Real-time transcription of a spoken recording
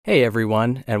Hey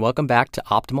everyone, and welcome back to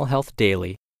Optimal Health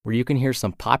Daily, where you can hear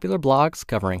some popular blogs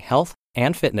covering health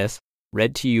and fitness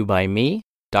read to you by me,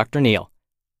 Dr. Neal.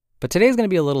 But today's going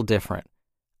to be a little different.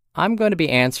 I'm going to be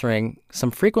answering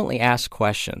some frequently asked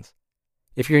questions.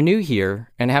 If you're new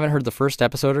here and haven't heard the first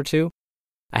episode or two,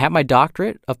 I have my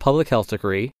doctorate of public health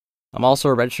degree. I'm also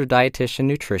a registered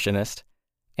dietitian nutritionist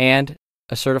and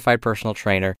a certified personal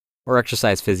trainer or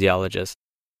exercise physiologist.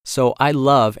 So I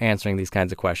love answering these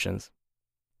kinds of questions.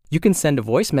 You can send a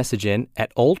voice message in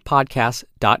at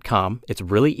oldpodcast.com. It's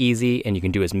really easy, and you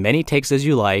can do as many takes as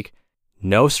you like.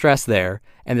 No stress there,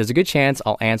 and there's a good chance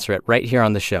I'll answer it right here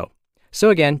on the show. So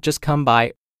again, just come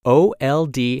by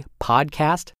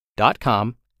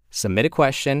oldpodcast.com, submit a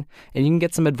question, and you can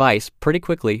get some advice pretty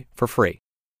quickly for free.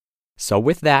 So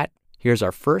with that, here's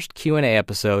our first Q&A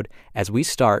episode as we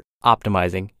start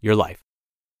optimizing your life.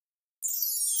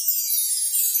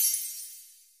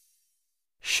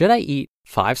 Should I eat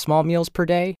 5 small meals per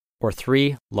day or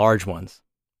 3 large ones?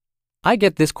 I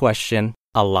get this question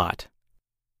a lot.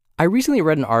 I recently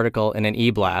read an article in an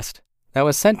e-blast that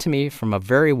was sent to me from a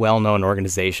very well-known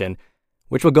organization,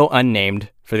 which will go unnamed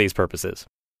for these purposes.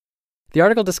 The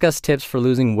article discussed tips for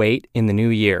losing weight in the new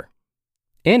year.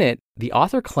 In it, the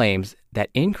author claims that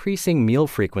increasing meal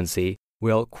frequency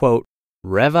will, quote,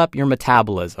 rev up your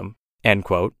metabolism, end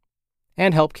quote,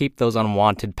 and help keep those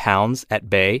unwanted pounds at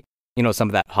bay. Some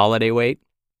of that holiday weight.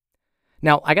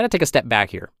 Now, I got to take a step back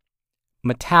here.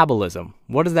 Metabolism,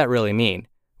 what does that really mean?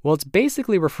 Well, it's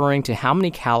basically referring to how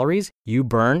many calories you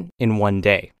burn in one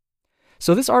day.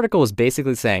 So this article is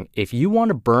basically saying if you want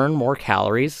to burn more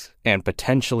calories and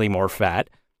potentially more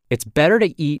fat, it's better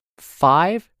to eat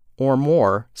 5 or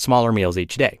more smaller meals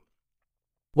each day.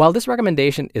 While this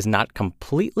recommendation is not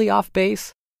completely off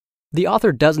base, the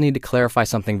author does need to clarify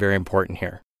something very important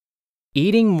here.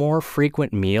 Eating more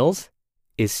frequent meals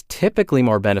is typically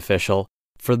more beneficial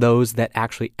for those that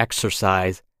actually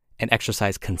exercise and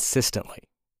exercise consistently.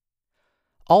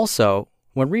 Also,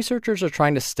 when researchers are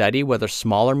trying to study whether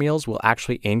smaller meals will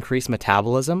actually increase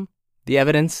metabolism, the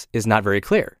evidence is not very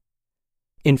clear.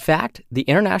 In fact, the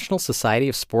International Society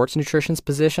of Sports Nutrition's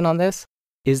position on this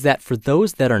is that for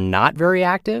those that are not very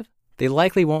active, they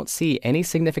likely won't see any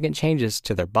significant changes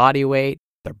to their body weight,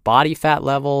 their body fat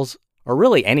levels, or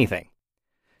really anything.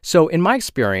 So in my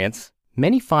experience,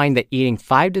 many find that eating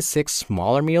 5 to 6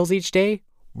 smaller meals each day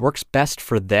works best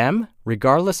for them,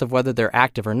 regardless of whether they're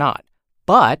active or not.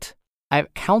 But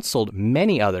I've counseled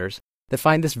many others that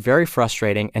find this very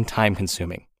frustrating and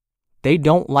time-consuming. They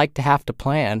don't like to have to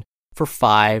plan for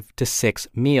 5 to 6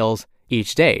 meals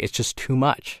each day. It's just too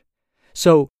much.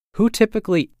 So who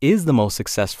typically is the most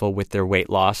successful with their weight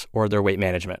loss or their weight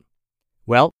management?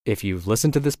 Well, if you've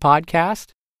listened to this podcast,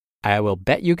 I will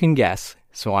bet you can guess.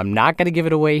 So I'm not going to give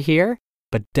it away here,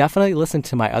 but definitely listen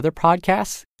to my other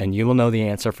podcasts and you will know the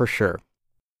answer for sure.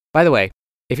 By the way,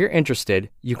 if you're interested,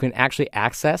 you can actually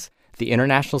access the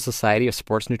International Society of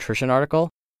Sports Nutrition article,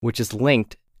 which is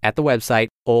linked at the website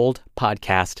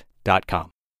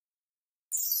oldpodcast.com.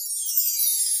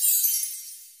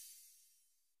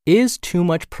 Is too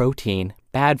much protein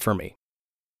bad for me?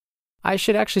 I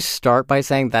should actually start by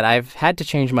saying that I've had to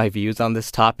change my views on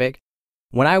this topic.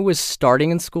 When I was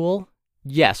starting in school,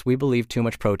 yes, we believed too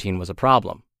much protein was a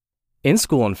problem. In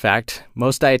school, in fact,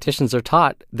 most dietitians are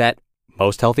taught that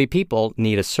most healthy people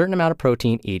need a certain amount of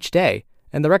protein each day,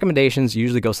 and the recommendations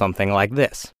usually go something like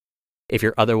this. If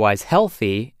you're otherwise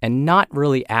healthy and not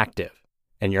really active,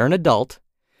 and you're an adult,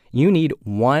 you need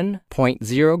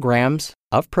 1.0 grams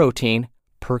of protein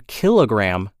per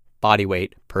kilogram body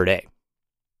weight per day.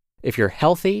 If you're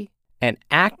healthy and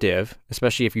active,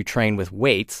 especially if you train with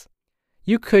weights,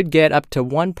 you could get up to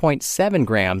 1.7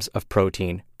 grams of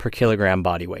protein per kilogram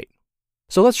body weight.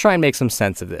 So let's try and make some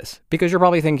sense of this, because you're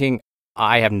probably thinking,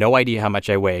 I have no idea how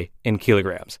much I weigh in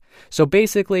kilograms. So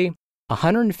basically, a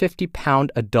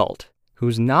 150-pound adult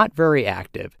who's not very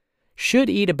active should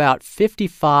eat about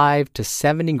 55 to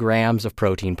 70 grams of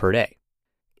protein per day.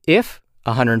 If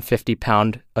a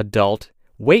 150-pound adult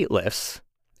weightlifts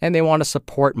and they want to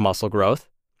support muscle growth,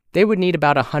 they would need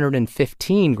about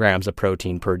 115 grams of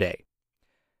protein per day.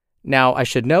 Now, I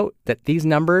should note that these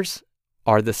numbers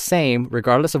are the same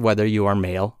regardless of whether you are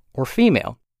male or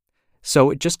female. So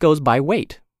it just goes by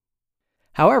weight.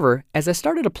 However, as I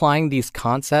started applying these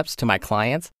concepts to my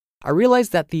clients, I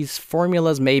realized that these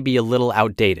formulas may be a little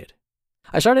outdated.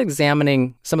 I started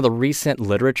examining some of the recent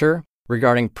literature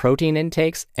regarding protein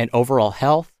intakes and overall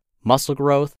health, muscle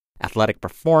growth, athletic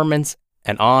performance,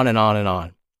 and on and on and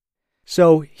on.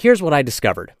 So here's what I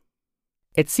discovered.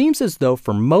 It seems as though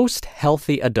for most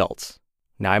healthy adults,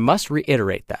 now I must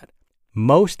reiterate that,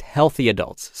 most healthy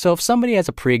adults. So if somebody has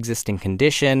a pre-existing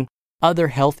condition, other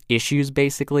health issues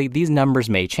basically, these numbers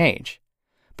may change.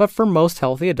 But for most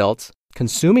healthy adults,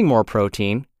 consuming more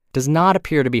protein does not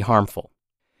appear to be harmful.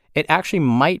 It actually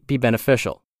might be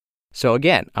beneficial. So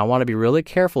again, I want to be really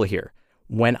careful here.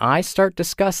 When I start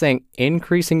discussing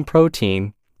increasing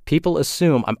protein, people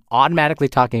assume I'm automatically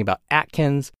talking about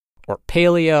Atkins or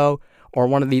paleo or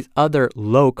one of these other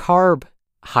low-carb,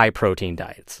 high-protein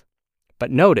diets.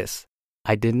 But notice,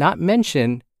 I did not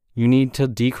mention you need to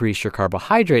decrease your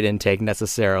carbohydrate intake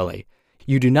necessarily.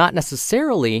 You do not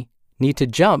necessarily need to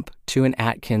jump to an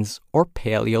Atkins or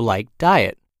paleo-like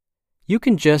diet. You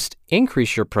can just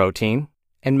increase your protein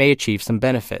and may achieve some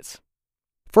benefits.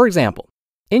 For example,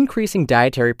 increasing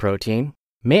dietary protein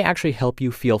may actually help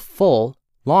you feel full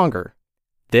longer.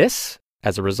 This,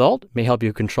 as a result, may help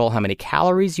you control how many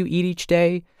calories you eat each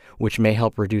day, which may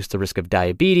help reduce the risk of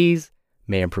diabetes,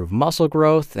 may improve muscle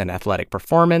growth and athletic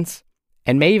performance,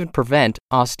 and may even prevent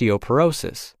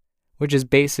osteoporosis, which is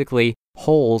basically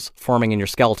holes forming in your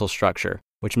skeletal structure,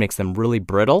 which makes them really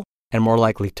brittle and more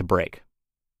likely to break.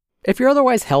 If you're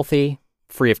otherwise healthy,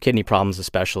 free of kidney problems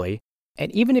especially,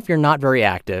 and even if you're not very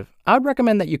active, I would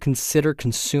recommend that you consider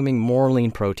consuming more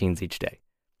lean proteins each day.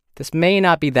 This may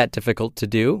not be that difficult to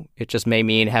do. It just may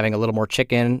mean having a little more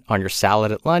chicken on your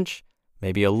salad at lunch,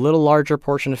 maybe a little larger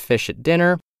portion of fish at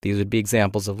dinner. These would be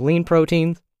examples of lean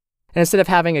proteins. And instead of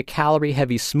having a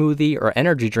calorie-heavy smoothie or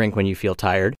energy drink when you feel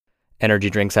tired, energy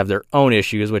drinks have their own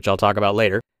issues, which I'll talk about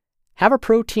later, have a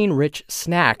protein-rich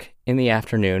snack in the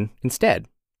afternoon instead.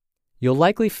 You'll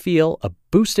likely feel a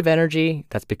boost of energy.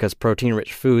 That's because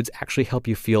protein-rich foods actually help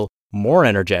you feel more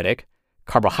energetic.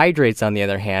 Carbohydrates, on the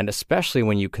other hand, especially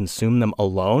when you consume them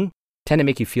alone, tend to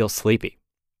make you feel sleepy.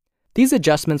 These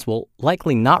adjustments will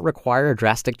likely not require a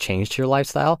drastic change to your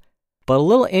lifestyle, but a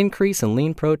little increase in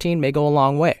lean protein may go a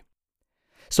long way.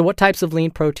 So what types of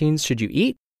lean proteins should you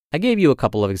eat? I gave you a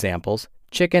couple of examples.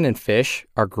 Chicken and fish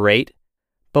are great,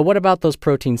 but what about those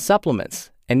protein supplements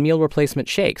and meal replacement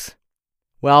shakes?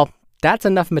 Well, that's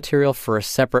enough material for a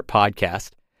separate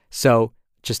podcast. So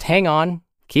just hang on,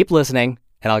 keep listening,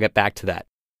 and I'll get back to that.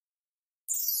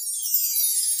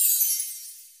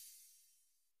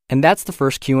 And that's the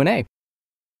first Q&A.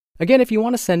 Again, if you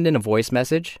want to send in a voice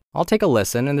message, I'll take a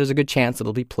listen, and there's a good chance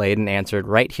it'll be played and answered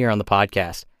right here on the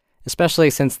podcast, especially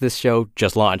since this show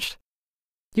just launched.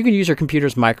 You can use your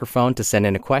computer's microphone to send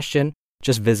in a question.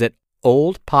 Just visit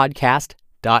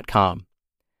oldpodcast.com.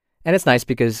 And it's nice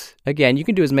because, again, you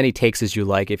can do as many takes as you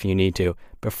like if you need to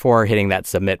before hitting that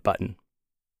submit button.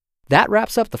 That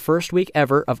wraps up the first week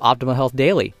ever of Optimal Health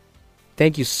Daily.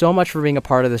 Thank you so much for being a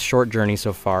part of this short journey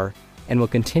so far, and we'll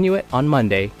continue it on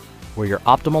Monday, where your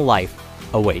optimal life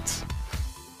awaits.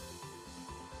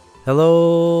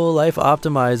 Hello, Life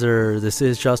Optimizer. This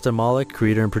is Justin Malik,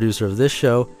 creator and producer of this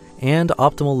show, and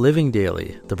Optimal Living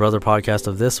Daily, the brother podcast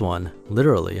of this one.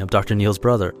 Literally, I'm Dr. Neal's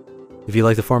brother. If you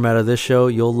like the format of this show,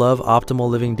 you'll love Optimal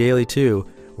Living Daily too,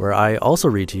 where I also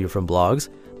read to you from blogs,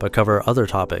 but cover other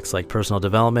topics like personal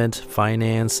development,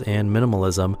 finance, and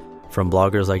minimalism from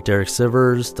bloggers like Derek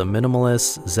Sivers, The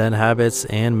Minimalists, Zen Habits,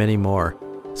 and many more.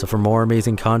 So for more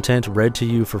amazing content read to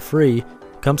you for free,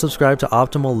 come subscribe to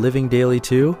Optimal Living Daily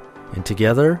too, and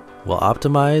together we'll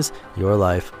optimize your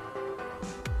life.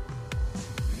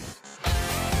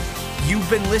 You've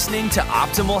been listening to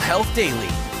Optimal Health Daily.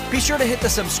 Be sure to hit the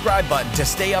subscribe button to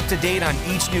stay up to date on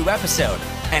each new episode,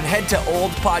 and head to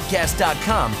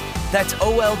oldpodcast.com. That's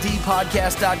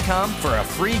oldpodcast.com for a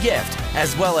free gift,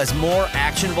 as well as more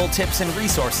actionable tips and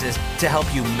resources to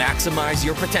help you maximize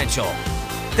your potential.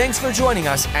 Thanks for joining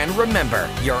us, and remember,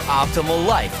 your optimal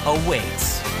life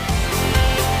awaits.